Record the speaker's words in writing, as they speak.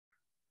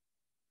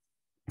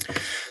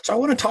So I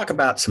want to talk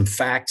about some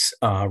facts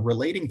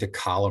relating to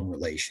column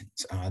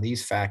relations.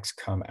 These facts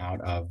come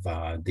out of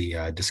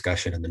the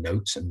discussion in the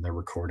notes and the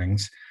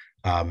recordings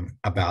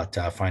about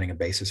finding a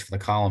basis for the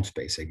column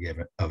space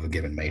of a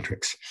given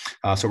matrix.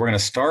 So we're going to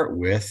start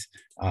with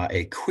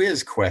a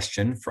quiz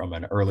question from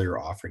an earlier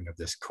offering of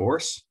this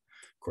course.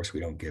 Of course, we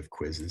don't give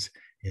quizzes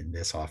in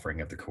this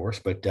offering of the course,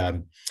 but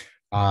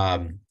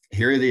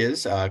here it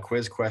is, a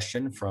quiz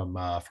question from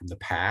the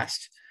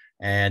past.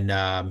 And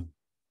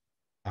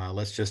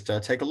let's just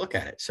take a look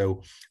at it.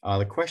 So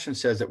the question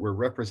says that we're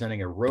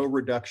representing a row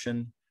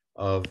reduction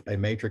of a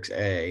matrix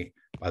A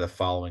by the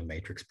following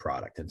matrix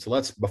product. And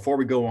so before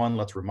we go on,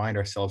 let's remind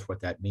ourselves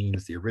what that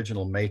means. The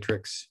original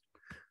matrix,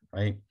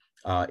 right,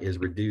 is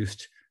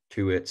reduced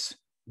to its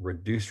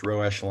reduced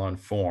row echelon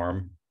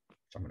form,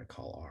 so I'm going to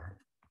call R,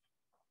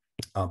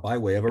 by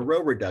way of a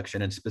row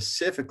reduction. And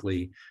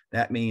specifically,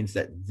 that means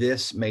that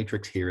this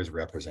matrix here is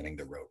representing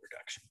the row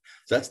reduction.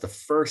 So that's the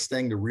first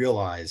thing to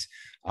realize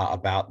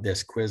about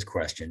this quiz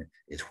question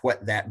is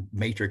what that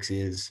matrix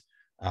is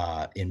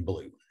in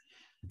blue.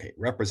 Okay,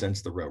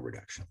 represents the row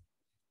reduction.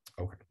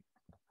 Okay.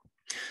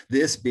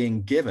 This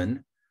being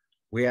given,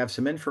 we have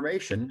some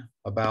information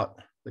about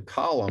the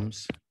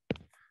columns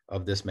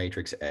of this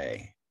matrix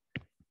A.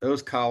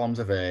 Those columns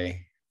of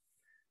A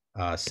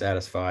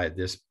satisfy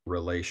this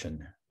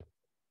relation.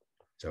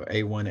 So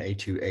A1,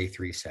 A2,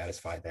 A3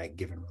 satisfy that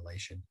given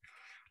relation.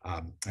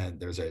 And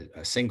there's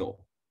a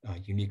single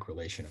unique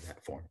relation of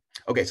that form.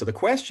 Okay, so the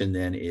question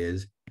then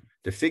is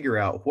to figure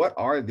out what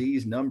are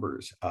these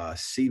numbers,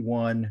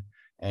 C1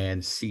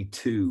 and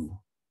C2.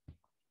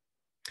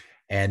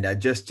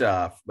 And just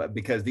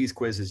because these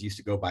quizzes used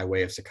to go by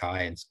way of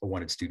Sakai and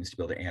wanted students to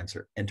be able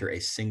to enter a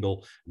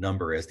single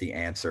number as the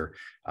answer,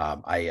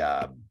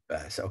 I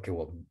said, okay,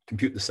 well,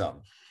 compute the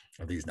sum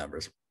of these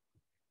numbers.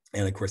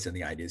 And of course, then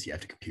the idea is you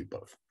have to compute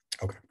both.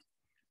 Okay.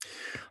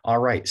 All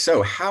right,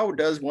 so how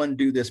does one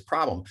do this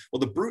problem? Well,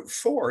 the brute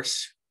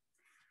force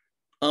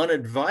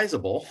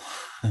inadvisable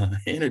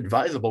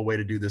way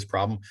to do this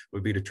problem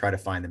would be to try to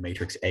find the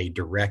matrix A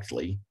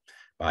directly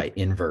by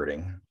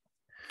inverting,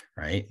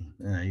 right?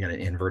 You got to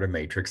invert a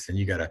matrix, then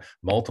you got to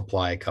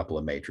multiply a couple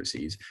of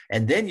matrices,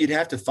 and then you'd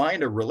have to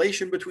find a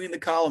relation between the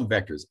column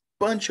vectors.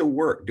 Bunch of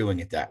work doing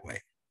it that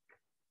way.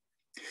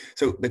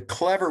 So the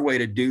clever way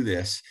to do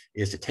this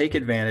is to take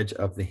advantage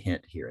of the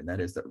hint here, and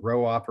that is that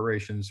row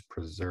operations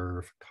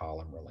preserve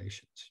column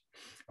relations.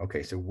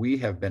 Okay, so we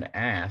have been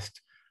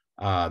asked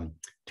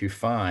to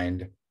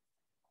find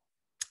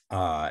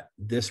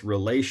this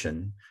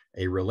relation,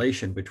 a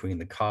relation between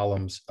the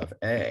columns of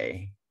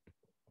A.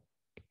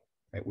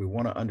 Right? We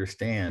want to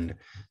understand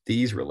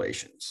these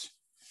relations.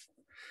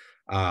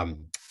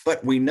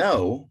 But we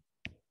know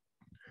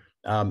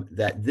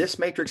that this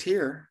matrix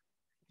here,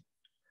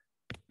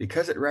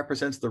 because it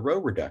represents the row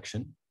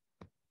reduction,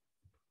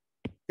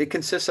 it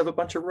consists of a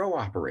bunch of row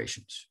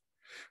operations,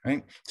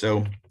 right?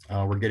 So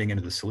we're getting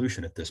into the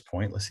solution at this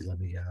point. Let's see, let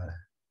me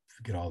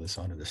get all this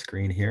onto the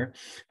screen here.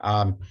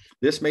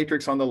 This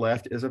matrix on the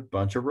left is a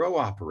bunch of row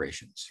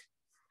operations.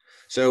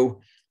 So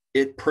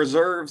it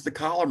preserves the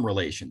column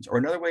relations, or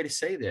another way to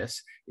say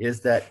this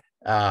is that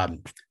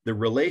the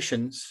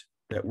relations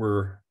that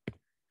we're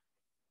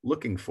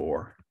looking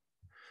for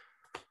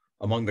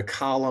among the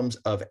columns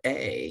of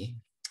A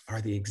are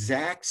the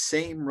exact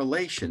same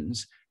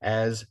relations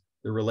as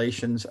the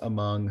relations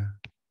among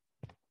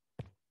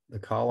the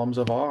columns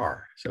of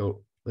R.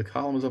 So the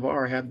columns of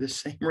R have this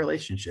same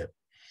relationship,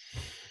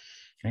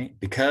 okay?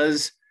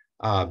 Because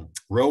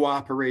row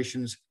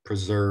operations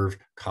preserve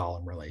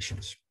column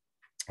relations.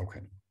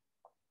 Okay.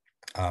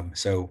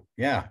 So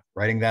yeah,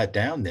 writing that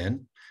down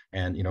then,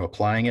 and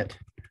applying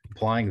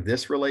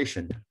this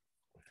relation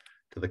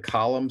to the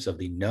columns of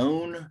the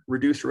known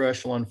reduced row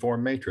echelon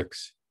form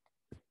matrix,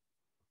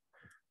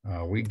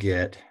 we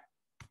get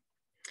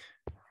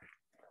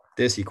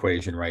this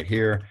equation right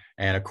here.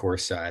 And of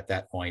course, at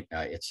that point,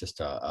 it's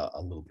just a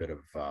little bit of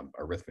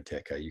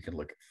arithmetic. You can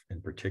look in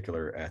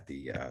particular at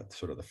the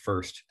sort of the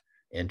first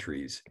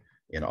entries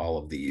in all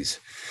of these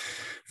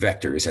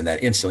vectors, and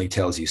that instantly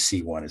tells you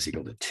C1 is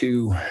equal to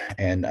 2.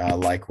 And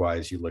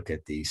likewise, you look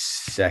at the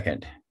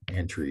second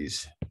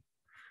entries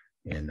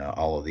in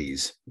all of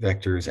these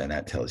vectors, and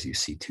that tells you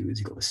C2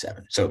 is equal to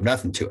 7. So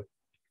nothing to it.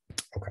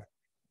 Okay.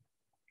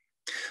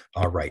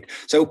 All right.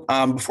 So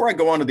before I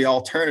go on to the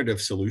alternative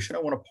solution, I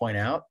want to point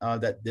out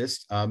that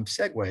this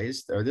segues,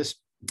 or this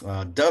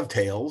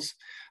dovetails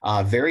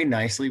very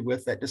nicely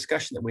with that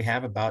discussion that we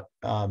have about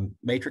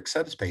matrix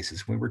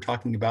subspaces when we're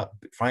talking about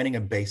finding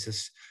a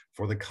basis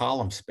for the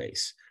column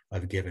space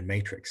of a given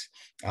matrix.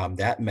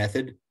 That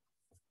method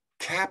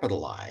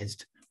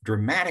capitalized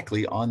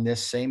dramatically on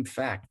this same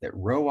fact that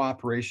row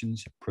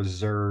operations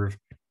preserve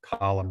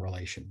column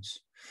relations,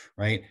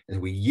 right?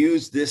 And we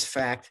use this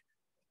fact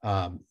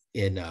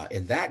in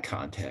that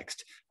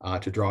context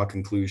to draw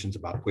conclusions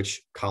about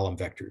which column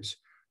vectors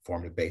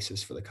formed a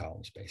basis for the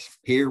column space.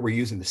 Here, we're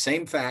using the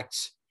same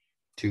facts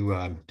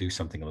to do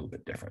something a little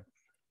bit different.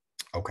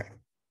 Okay.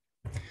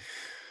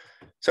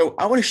 So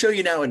I want to show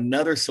you now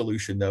another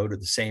solution, though, to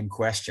the same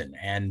question,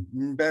 and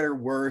better,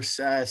 worse,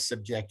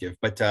 subjective,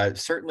 but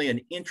certainly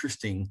an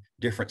interesting,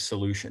 different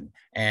solution.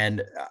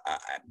 And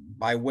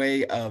by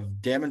way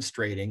of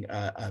demonstrating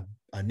a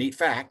neat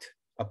fact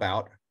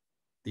about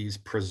these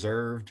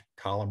preserved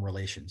column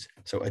relations.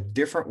 So a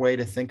different way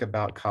to think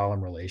about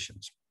column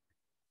relations.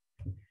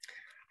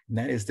 And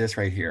that is this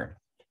right here.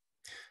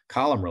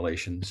 Column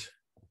relations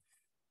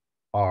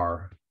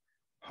are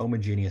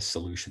homogeneous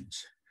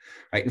solutions.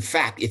 Right. In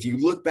fact, if you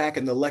look back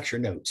in the lecture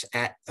notes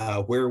at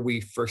where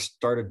we first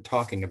started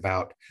talking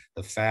about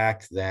the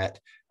fact that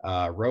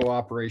row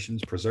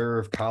operations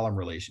preserve column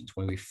relations,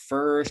 when we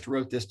first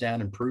wrote this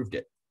down and proved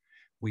it,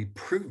 we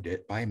proved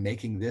it by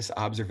making this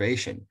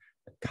observation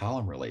that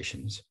column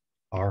relations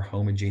are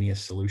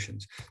homogeneous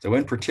solutions. So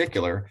in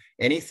particular,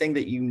 anything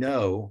that you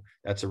know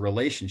that's a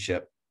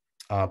relationship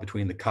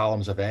between the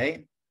columns of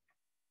A,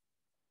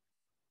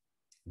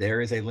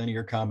 there is a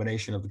linear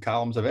combination of the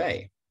columns of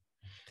A.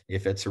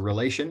 If it's a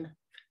relation,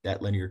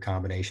 that linear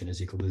combination is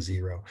equal to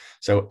 0.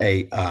 So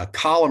a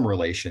column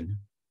relation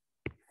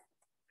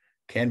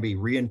can be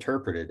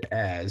reinterpreted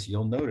as,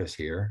 you'll notice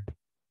here,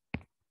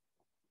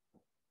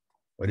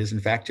 what is in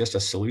fact just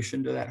a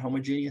solution to that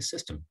homogeneous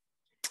system.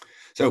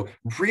 So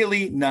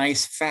really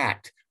nice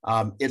fact.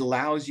 It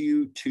allows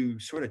you to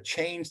sort of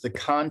change the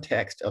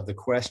context of the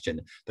question.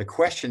 The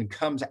question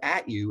comes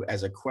at you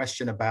as a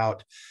question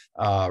about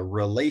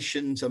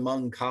relations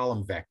among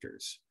column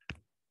vectors.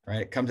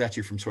 Right? It comes at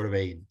you from sort of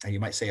you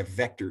might say a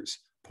vectors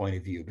point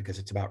of view, because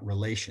it's about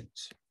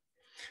relations.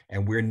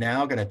 And we're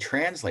now going to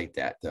translate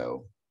that,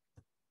 though,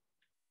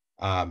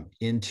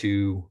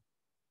 into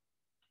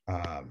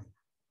a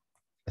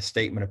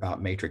statement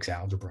about matrix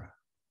algebra.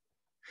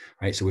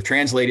 Right? So we've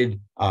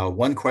translated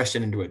one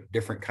question into a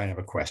different kind of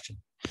a question.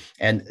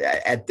 And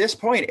at this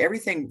point,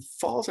 everything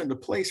falls into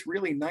place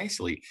really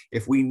nicely.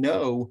 If we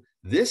know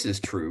this is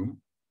true,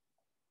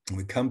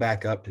 we come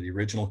back up to the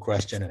original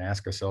question and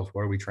ask ourselves,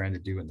 what are we trying to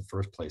do in the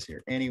first place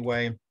here?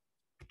 Anyway,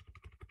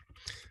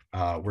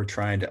 we're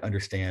trying to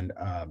understand,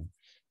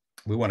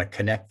 we want to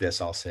connect this,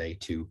 I'll say,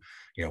 to,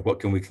 what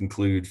can we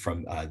conclude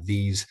from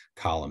these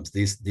columns?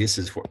 This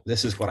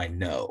is what I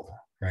know,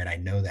 right? I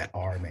know that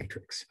R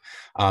matrix.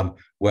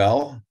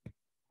 Well,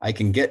 I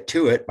can get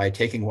to it by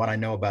taking what I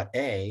know about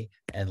A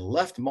and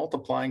left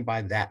multiplying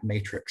by that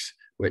matrix,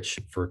 which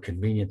for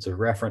convenience of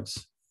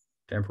reference,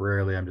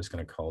 temporarily, I'm just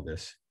going to call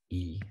this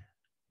E.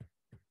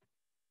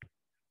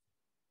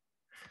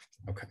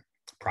 Okay,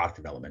 product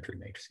of elementary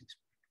matrices.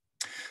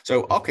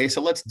 So, okay,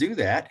 so let's do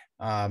that.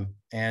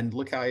 And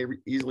look how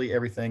easily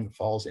everything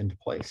falls into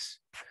place.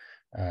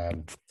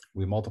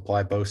 We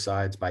multiply both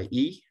sides by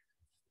E.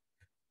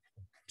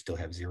 Still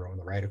have 0 on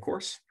the right, of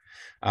course.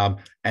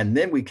 And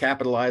then we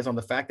capitalize on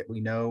the fact that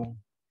we know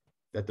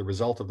that the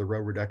result of the row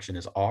reduction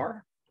is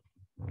R.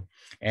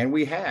 And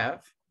we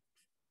have,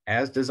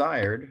 as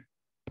desired,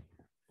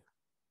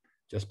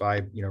 just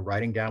by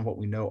writing down what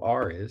we know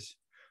R is,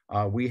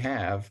 we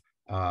have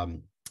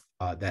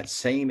that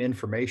same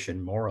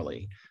information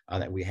morally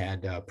that we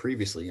had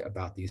previously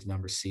about these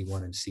numbers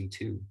C1 and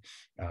C2.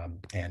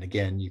 And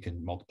again, you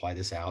can multiply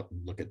this out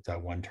and look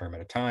at one term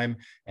at a time,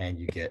 and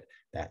you get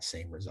that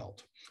same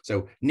result.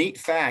 So neat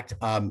fact,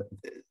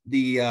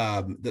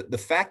 the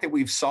fact that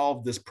we've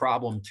solved this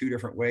problem 2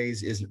 different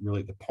ways isn't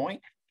really the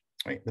point,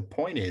 right? The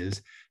point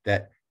is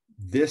that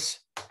this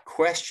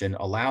question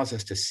allows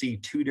us to see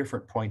 2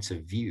 different points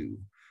of view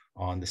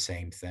on the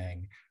same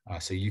thing.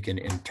 So you can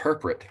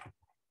interpret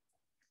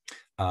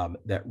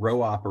that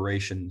row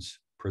operations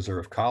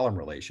preserve column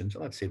relations.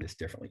 Let's say this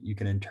differently. You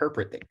can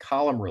interpret that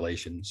column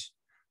relations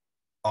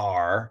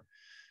are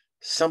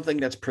something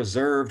that's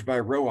preserved by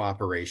row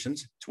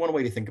operations. It's one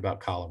way to think about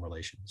column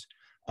relations.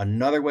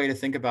 Another way to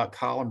think about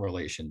column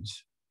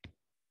relations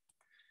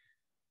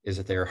is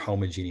that they are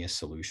homogeneous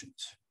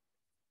solutions.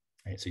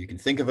 Right? So you can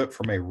think of it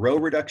from a row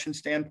reduction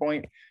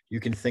standpoint. You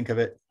can think of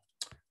it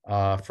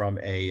from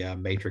a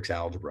matrix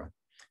algebra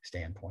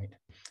standpoint.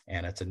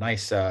 And it's a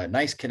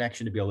nice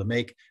connection to be able to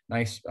make,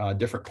 nice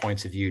different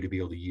points of view to be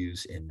able to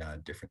use in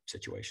different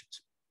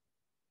situations.